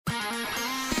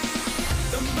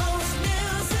most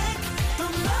music, the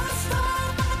most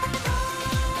fun.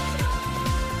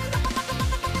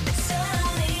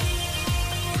 Sunny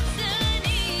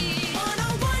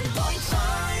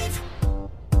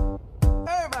 101.5.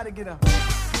 Everybody get up.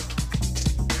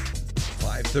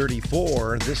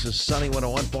 5:34. This is Sunny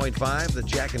 101.5, the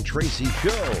Jack and Tracy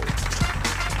Show.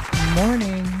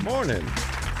 Morning. Morning.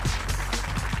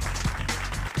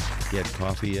 You had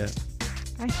coffee yet?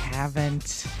 I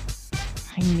haven't.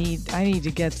 I need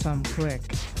to get some quick.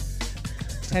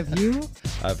 Have you?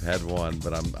 I've had one,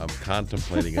 but I'm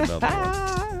contemplating another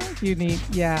one. You need,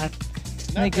 yeah.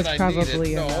 Not I think that it's I probably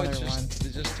need it. No, another it one.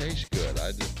 just tastes good.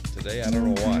 Today I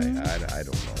don't know why. I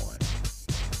don't know why.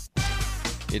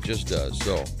 It just does.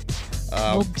 So,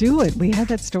 We'll do it. We had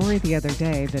that story the other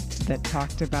day that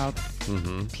talked about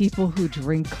people who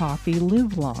drink coffee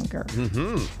live longer.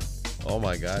 oh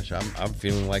my gosh, I'm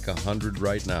feeling like 100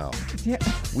 right now. Yeah.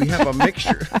 We have a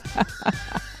mixture.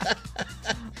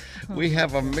 We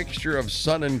have a mixture of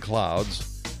sun and clouds.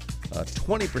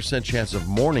 20% chance of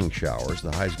morning showers.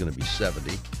 The high is going to be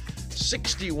 70.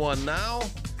 61 now.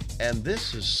 And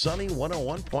this is Sunny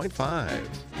 101.5.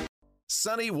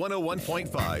 Sunny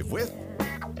 101.5 with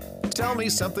Tell Me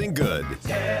Something Good.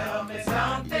 Tell me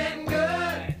something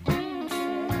good.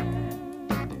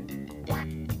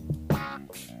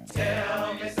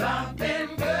 Tell me something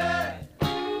good.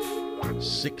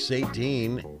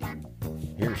 618.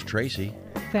 Here's Tracy.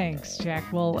 Thanks, Jack.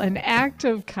 Well, an act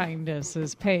of kindness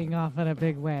is paying off in a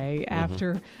big way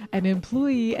after an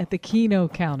employee at the Keno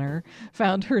counter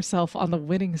found herself on the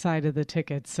winning side of the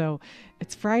ticket. So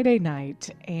it's Friday night,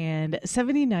 and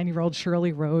 79-year-old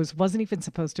Shirley Rose wasn't even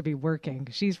supposed to be working.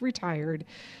 She's retired.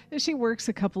 She works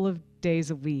a couple of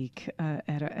days a week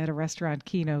at a restaurant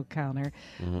Keno counter,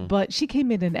 but she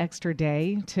came in an extra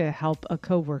day to help a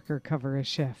coworker cover a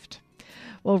shift.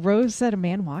 Well, Rose said a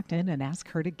man walked in and asked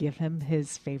her to give him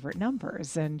his favorite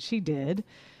numbers, and she did.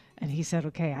 And he said,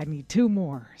 okay, I need 2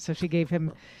 more. So she gave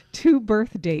him 2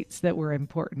 birth dates that were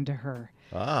important to her.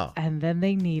 Oh. And then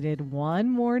they needed 1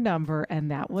 more number,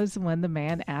 and that was when the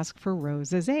man asked for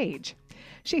Rose's age.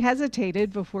 She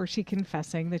hesitated before she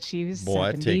confessing that she was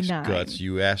Boy, 79. it takes guts.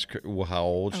 You ask her how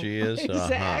old she is?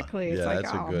 Exactly. It's Yeah, like,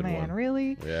 that's a oh, good man, one.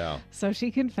 really? Yeah. So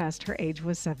she confessed her age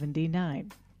was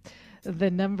 79.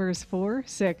 The numbers 4,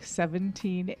 6,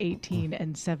 17, 18,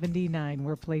 and 79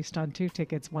 were placed on 2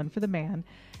 tickets, one for the man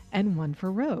and one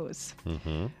for Rose.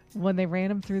 When they ran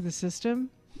them through the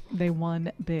system, they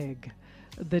won big.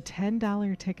 The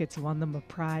 $10 tickets won them a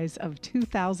prize of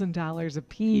 $2,000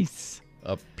 apiece.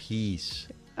 A piece.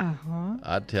 Uh-huh.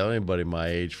 I'd tell anybody my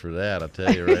age for that. I'll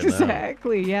tell you right now.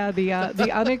 Exactly. Yeah, the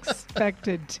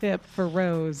unexpected tip for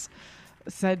Rose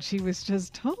said she was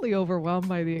just totally overwhelmed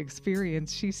by the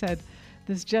experience. She said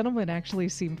this gentleman actually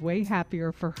seemed way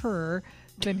happier for her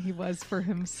than he was for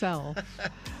himself.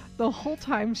 The whole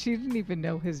time she didn't even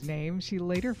know his name. She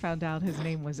later found out his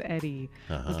name was Eddie.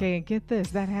 Okay, and get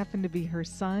this, that happened to be her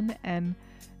son and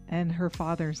her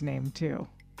father's name too.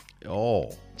 Oh.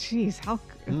 Jeez, how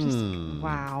just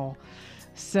wow.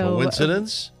 So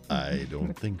Coincidence? I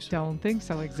don't think so. Don't think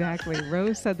so, exactly.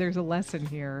 Rose said there's a lesson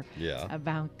here Yeah.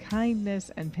 about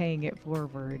kindness and paying it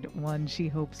forward, one she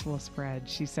hopes will spread.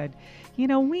 She said,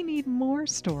 we need more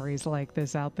stories like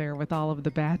this out there with all of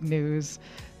the bad news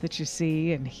that you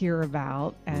see and hear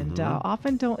about, and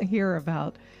often don't hear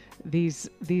about these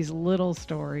little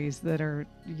stories that are,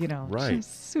 Right.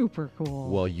 just super cool.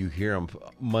 Well, you hear them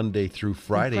Monday through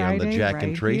Friday on the Friday, Jack right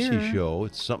and Tracy here. Show.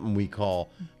 It's something we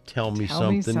call Tell Me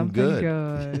Tell me Something Good.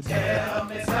 good. Tell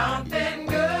me something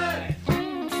good.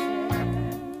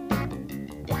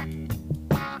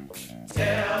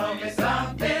 Tell me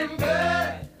something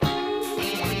good.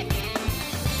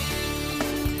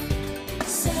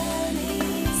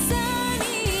 Sunny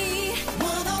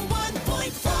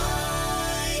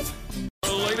 101.5.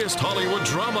 The latest Hollywood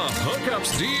drama,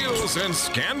 hookups, deals, and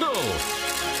scandal.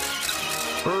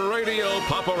 Radio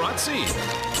Paparazzi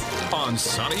on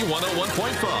Sunny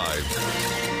 101.5.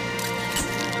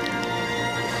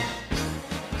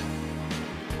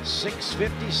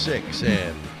 6:56,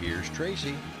 and here's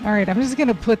Tracy. All right, I'm just going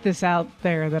to put this out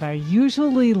there that I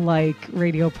usually like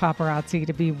Radio Paparazzi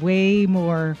to be way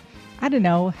more, I don't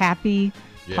know, happy,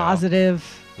 Yeah. positive,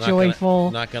 Not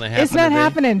joyful. not gonna happen It's not today?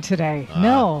 happening today.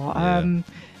 No. yeah.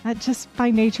 just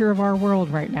by nature of our world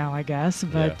right now, I guess.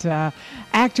 But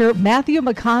actor Matthew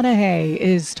McConaughey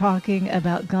is talking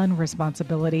about gun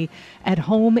responsibility at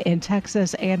home in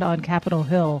Texas and on Capitol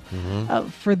Hill.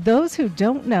 For those who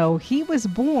don't know, he was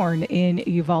born in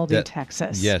Uvalde,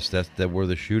 Texas. Yes, that's where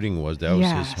the shooting was. That was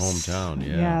his hometown.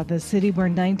 Yeah, the city where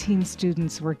 19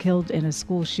 students were killed in a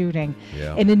school shooting.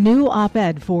 Yeah. In a new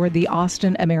op-ed for the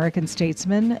Austin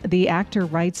American-Statesman, the actor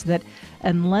writes that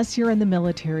unless you're in the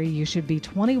military, you should be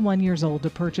 21 years old to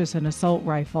purchase an assault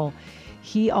rifle.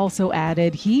 He also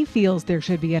added he feels there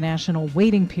should be a national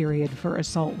waiting period for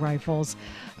assault rifles.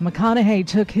 McConaughey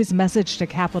took his message to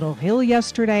Capitol Hill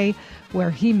yesterday,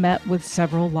 where he met with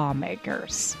several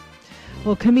lawmakers.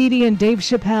 Well, comedian Dave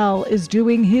Chappelle is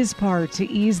doing his part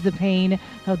to ease the pain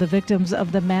of the victims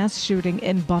of the mass shooting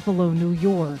in Buffalo, New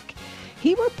York.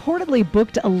 He reportedly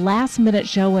booked a last-minute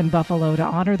show in Buffalo to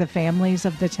honor the families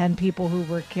of the 10 people who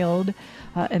were killed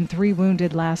and 3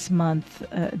 wounded last month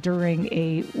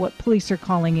during what police are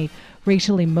calling a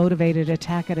racially motivated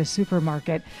attack at a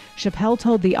supermarket. Chappelle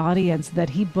told the audience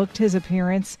that he booked his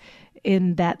appearance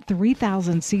in that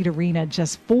 3,000-seat arena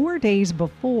just 4 days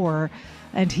before,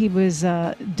 and he was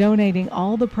donating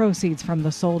all the proceeds from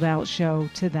the sold-out show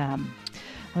to them.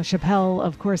 Chappelle,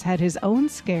 of course, had his own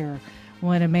scare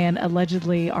when a man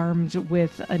allegedly armed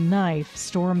with a knife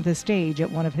stormed the stage at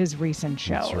one of his recent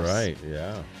shows. That's right,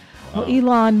 yeah. Well,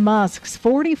 Elon Musk's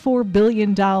 $44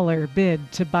 billion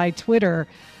bid to buy Twitter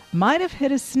might have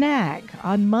hit a snag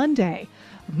on Monday.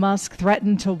 Musk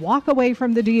threatened to walk away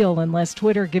from the deal unless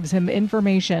Twitter gives him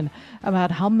information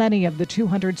about how many of the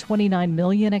 229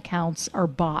 million accounts are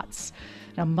bots.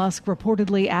 Now, Musk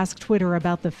reportedly asked Twitter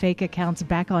about the fake accounts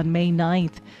back on May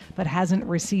 9th, but hasn't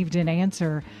received an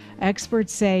answer.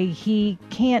 Experts say he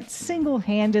can't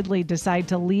single-handedly decide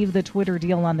to leave the Twitter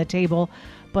deal on the table,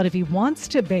 but if he wants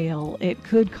to bail, it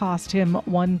could cost him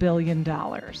 $1 billion.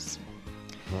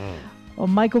 Well,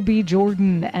 Michael B.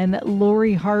 Jordan and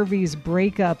Lori Harvey's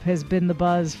breakup has been the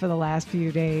buzz for the last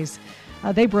few days.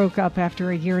 They broke up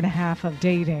after a year and a half of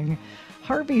dating.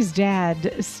 Harvey's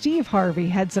dad, Steve Harvey,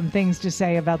 had some things to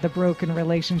say about the broken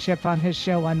relationship on his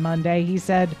show on Monday. He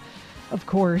said, "Of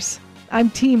course, I'm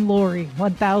Team Lori,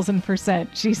 1,000%.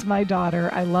 She's my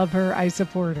daughter. I love her. I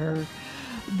support her."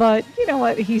 But you know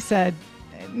what he said?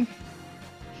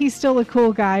 He's still a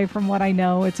cool guy from what I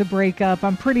know. It's a breakup.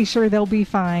 I'm pretty sure they'll be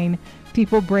fine.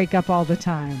 People break up all the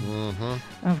time.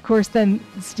 Of course, then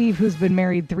Steve, who's been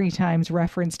married 3 times,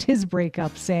 referenced his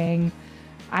breakup, saying,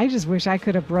 "I just wish I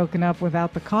could have broken up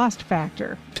without the cost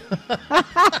factor."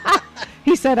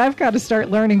 He said, "I've got to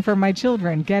start learning from my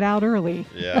children. Get out early."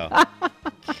 Yeah.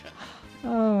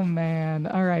 Oh, man.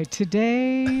 All right.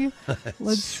 Today,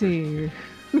 let's see.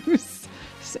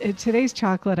 Today's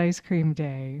chocolate ice cream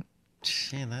day.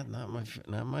 Yeah, not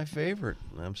my favorite.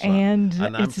 I'm sorry. And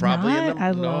I'm it's probably not. in the,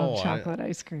 I no, love chocolate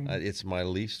ice cream. It's my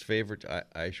least favorite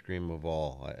ice cream of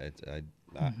all.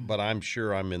 But I'm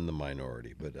sure I'm in the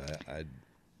minority. But I'm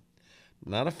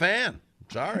not a fan.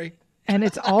 Sorry. And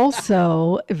it's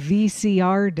also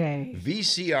VCR day.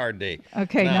 VCR day.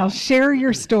 Okay, now share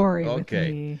your story with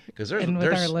me because and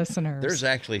with our listeners. There's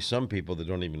actually some people that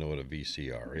don't even know what a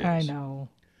VCR is. I know.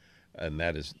 And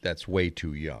that's way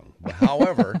too young. But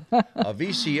however, a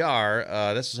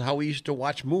VCR, this is how we used to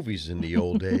watch movies in the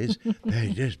old days.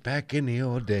 Just back in the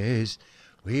old days,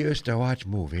 we used to watch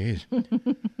movies.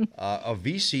 A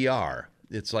VCR,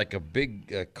 it's like a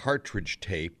big cartridge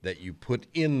tape that you put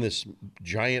in this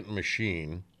giant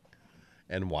machine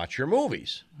and watch your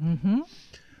movies.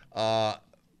 Now,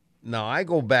 I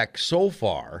go back so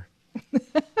far.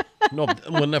 No,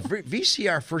 when the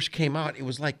VCR first came out, it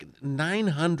was like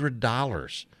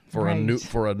 $900 for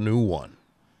a new one.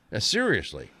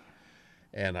 Seriously.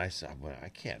 And I said, well, I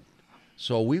can't.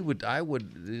 So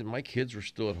my kids were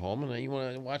still at home, and you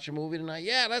want to watch a movie tonight?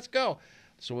 Yeah, let's go.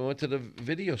 So we went to the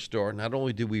video store. Not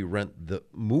only did we rent the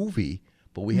movie,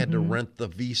 but we had to rent the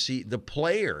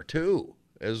player too,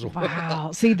 as well.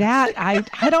 Wow. See that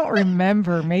I don't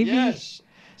remember. Maybe. Yes.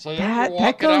 So you're that walking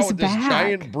out goes with this back.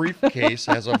 giant briefcase,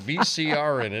 has a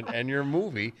VCR in it, and your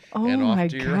movie, and my off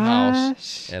to your gosh.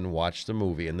 house and watch the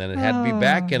movie. And then it had to be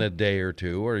back in a day or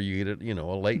two, or you get it, a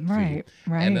late fee. Right.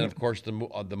 And then, of course, the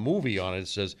movie on it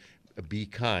says, "Be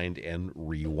kind and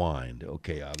rewind."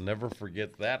 Okay, I'll never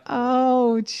forget that.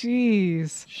 Oh,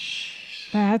 jeez.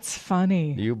 That's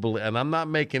funny. And I'm not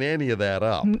making any of that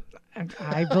up.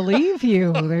 I believe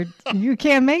you. You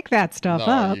can't make that stuff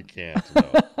No, up. you can't. No.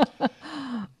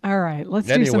 All right, let's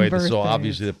do some Anyway, birthdays. so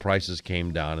obviously the prices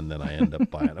came down, and then I end up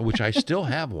buying it, which I still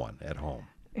have one at home.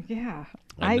 Yeah,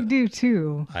 I do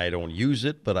too. I don't use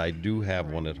it, but I do have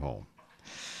one at home.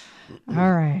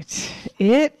 All right.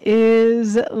 It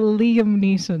is Liam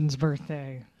Neeson's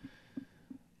birthday.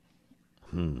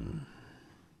 I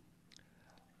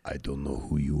don't know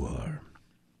who you are,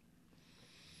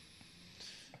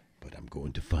 but I'm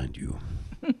going to find you,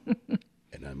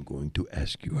 and I'm going to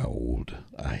ask you how old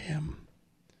I am.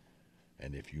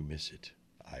 And if you miss it,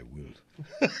 I will.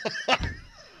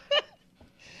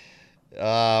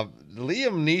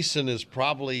 Liam Neeson is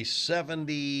probably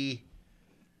 73.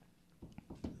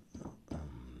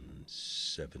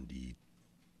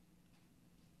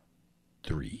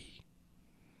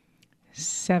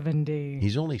 70.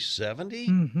 He's only 70?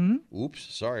 Mm-hmm.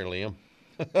 Oops, sorry, Liam.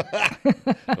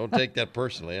 Don't take that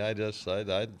personally. I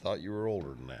thought you were older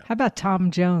than that. How about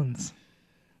Tom Jones?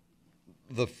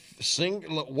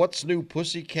 What's New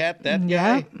Pussycat? That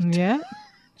Yeah, guy yeah.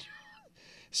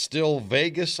 still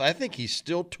Vegas. I think he's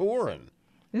still touring.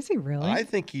 Is he really? I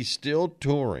think he's still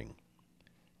touring.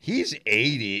 He's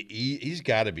 80. He's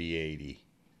got to be 80.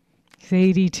 He's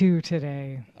 82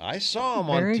 today. I saw him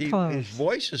Very on TV. close. His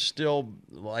voice is still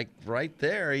like right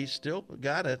there. He's still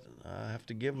got it. I have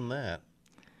to give him that.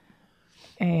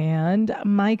 And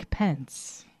Mike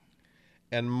Pence.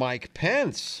 And Mike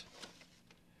Pence,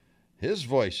 his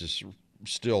voice is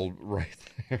still right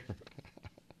there.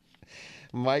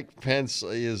 Mike Pence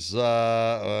is,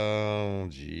 I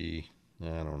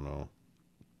don't know.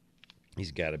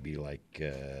 He's got to be like,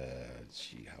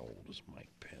 how old is Mike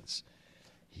Pence?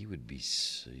 He would be,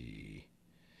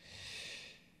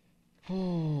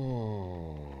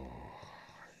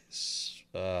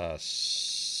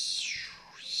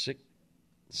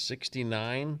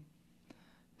 69?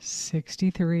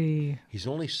 63. He's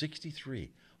only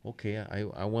 63. Okay,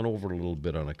 I went over a little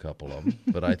bit on a couple of them,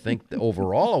 but I think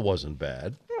overall it wasn't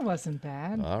bad. It wasn't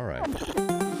bad. All right.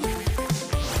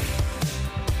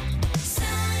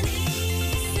 Sunny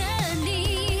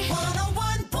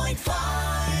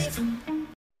 101.5.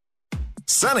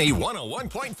 Sunny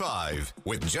 101.5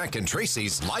 with Jack and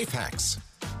Tracy's Life Hacks.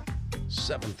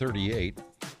 7:38.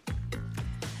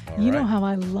 You know how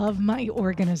I love my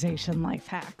organization life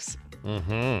hacks.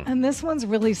 Mm-hmm. And this one's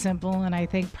really simple, and I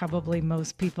think probably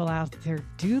most people out there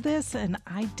do this, and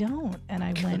I don't. And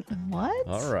I went, what?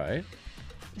 All right.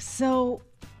 So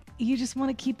you just want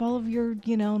to keep all of your,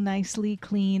 nicely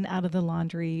clean, out of the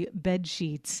laundry bed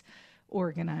sheets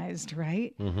organized,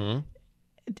 right? Mm-hmm.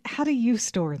 How do you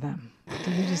store them?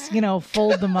 Do you just,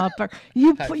 fold them up, or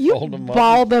you fold them up.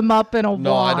 ball them up in a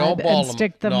No, I wad don't ball and them.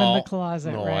 stick them No, in the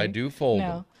closet? no, right? I do fold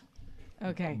them.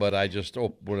 Okay. But I just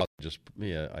just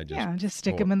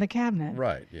stick them in the cabinet.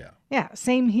 Right, yeah. Yeah,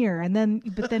 same here.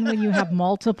 But then when you have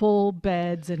multiple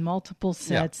beds and multiple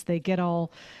sets, they get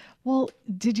all. Well,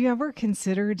 did you ever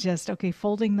consider just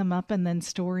folding them up and then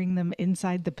storing them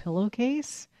inside the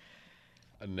pillowcase?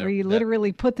 Where you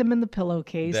literally put them in the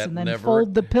pillowcase and then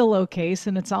fold the pillowcase,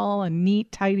 and it's all a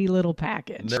neat, tidy little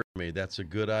package. Never me. That's a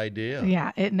good idea.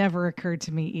 Yeah, it never occurred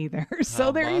to me either.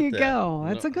 So there about you that? go.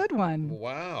 That's a good one.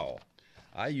 Wow.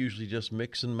 I usually just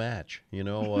mix and match.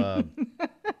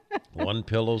 One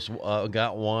pillow's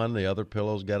got one, the other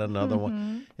pillow's got another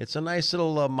one. It's a nice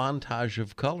little montage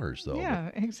of colors, though.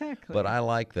 Yeah, exactly. But I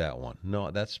like that one.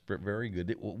 No, that's very good.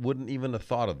 It wouldn't even have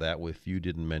thought of that if you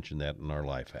didn't mention that in our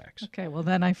life hacks. Okay, well,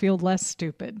 then I feel less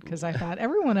stupid because I thought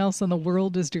everyone else in the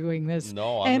world is doing this,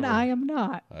 No, and I am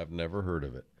not. I've never heard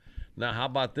of it. Now, how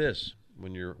about this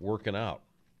when you're working out?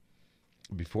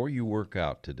 Before you work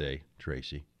out today,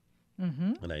 Tracy,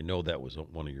 and I know that was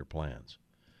one of your plans,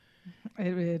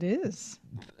 It is.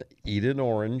 eat an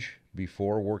orange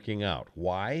before working out.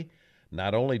 Why?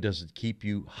 Not only does it keep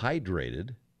you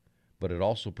hydrated, but it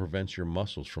also prevents your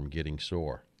muscles from getting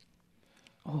sore.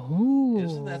 Oh,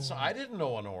 Isn't that so? I didn't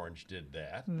know an orange did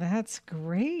that. that's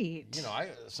great.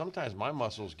 Sometimes my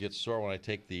muscles get sore when I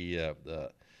take the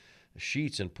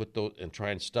sheets and put those and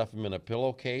try and stuff them in a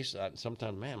pillowcase.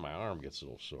 Sometimes, man, my arm gets a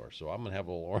little sore, so I'm gonna have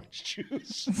a little orange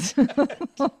juice.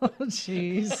 Oh,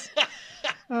 jeez.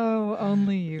 Oh,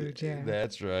 only you, Jack.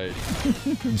 That's right.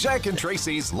 Jack and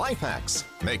Tracy's Life Hacks,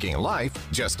 making life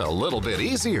just a little bit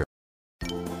easier.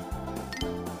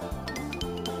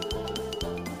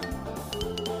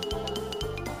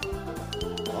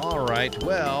 All right.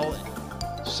 Well,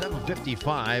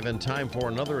 7:55 and time for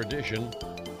another edition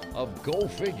of Go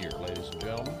Figure, ladies and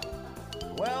gentlemen.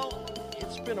 Well,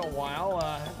 it's been a while.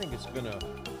 I think it's been a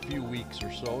few weeks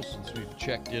or so since we've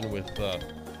checked in with the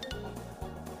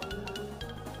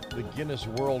Guinness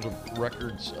World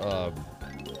Records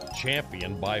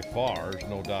champion by far, there's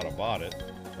no doubt about it,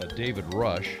 David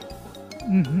Rush.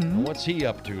 And what's he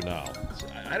up to now?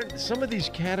 Some of these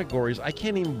categories, I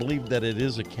can't even believe that it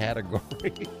is a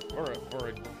category for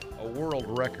a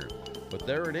world record. But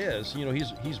there it is. You know,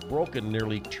 he's broken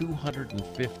nearly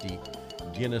 250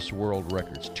 Guinness World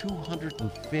Records.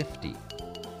 250.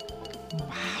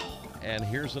 Wow. And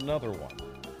here's another one.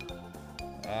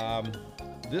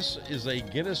 This is a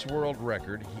Guinness World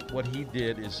Record. What he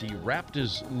did is he wrapped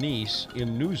his niece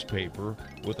in newspaper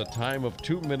with a time of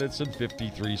 2 minutes and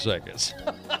 53 seconds.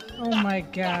 Oh my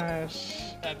gosh.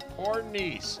 That poor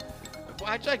niece.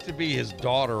 I'd like to be his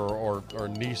daughter or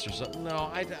niece or something. No,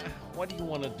 what do you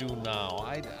want to do now?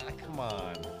 Come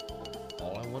on.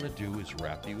 All I want to do is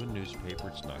wrap you in newspaper.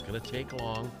 It's not going to take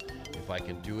long. If I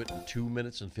can do it in 2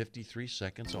 minutes and 53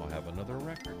 seconds, I'll have another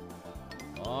record.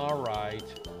 All right.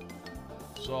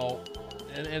 So,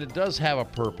 and it does have a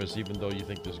purpose, even though you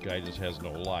think this guy just has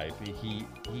no life. He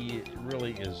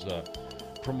really is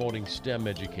promoting STEM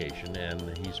education,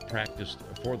 and he's practiced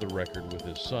for the record with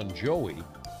his son Joey,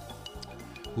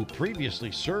 who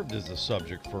previously served as the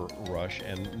subject for Rush,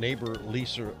 and neighbor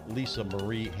Lisa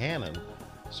Marie Hannon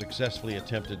successfully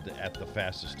attempted at the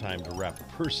fastest time to wrap a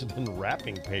person in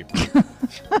wrapping paper.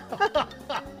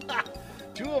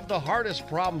 Two of the hardest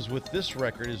problems with this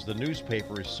record is the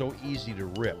newspaper is so easy to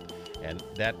rip, and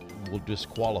that will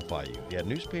disqualify you. Yeah,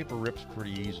 newspaper rips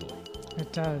pretty easily.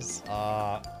 It does.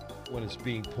 When it's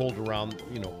being pulled around,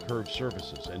 curved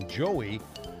surfaces. And Joey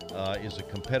is a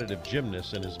competitive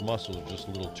gymnast, and his muscles are just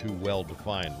a little too well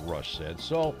defined, Rush said.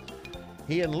 So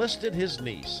he enlisted his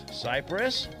niece.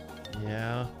 Cypress?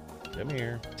 Yeah, come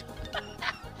here.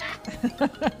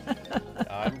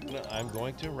 I'm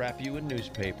going to wrap you in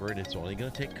newspaper, and it's only going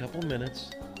to take a couple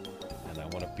minutes. And I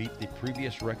want to beat the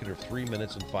previous record of 3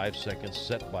 minutes and 5 seconds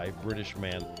set by British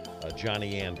man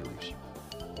Johnny Andrews.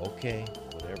 Okay,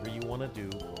 whatever you want to do,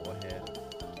 go ahead,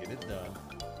 get it done.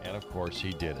 And of course,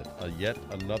 he did it. Yet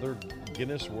another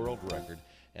Guinness World Record.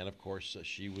 And of course,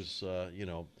 she was,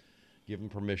 given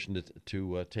permission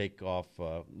to take off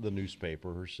the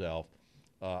newspaper herself.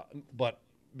 But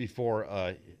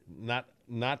before,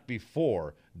 not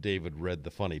before David read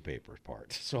the funny paper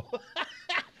part. So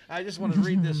I just want to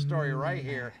read this story right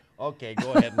here. Okay,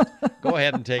 go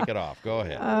ahead and take it off. Go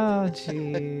ahead. Oh,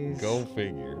 jeez. Go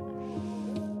figure.